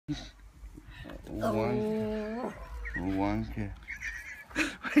Wanker.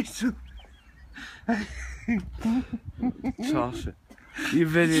 Wait. Toss it. You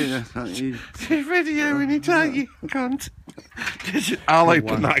video You're videoing it, aren't you, cunt? I'll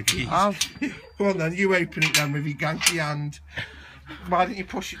open that geese. Go on then, you open it then with your ganky hand. Why don't you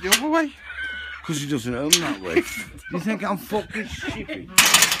push it the other way? Because he doesn't own that way. You think I'm fucking stupid?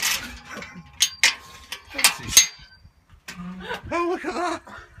 Oh, look at that.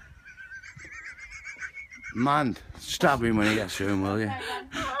 Man, stab him when he gets home, will you?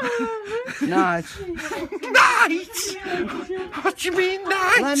 Night. Night? What do you mean,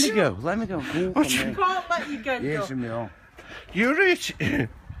 night? Let me go, let me go. What you can't let you go. Yes, me on. You're rich.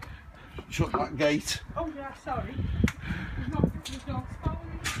 Shut that gate. Oh yeah, sorry. There's no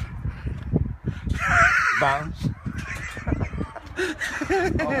Bounce.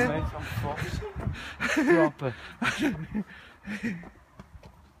 Oh mate, I'm fucked. Proper.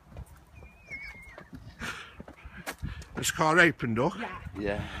 This car opened up.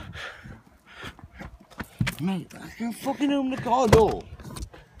 Yeah. Mate, I can fucking open the car door.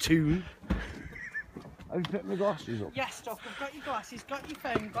 Tune. Have you picked my glasses up? Yes, Doc, I've got your glasses, got your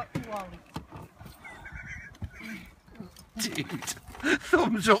phone, got your wallet. Dude,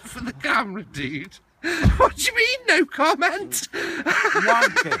 thumbs up for the camera, dude. What do you mean, no comment?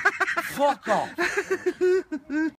 Wanker. Fuck off.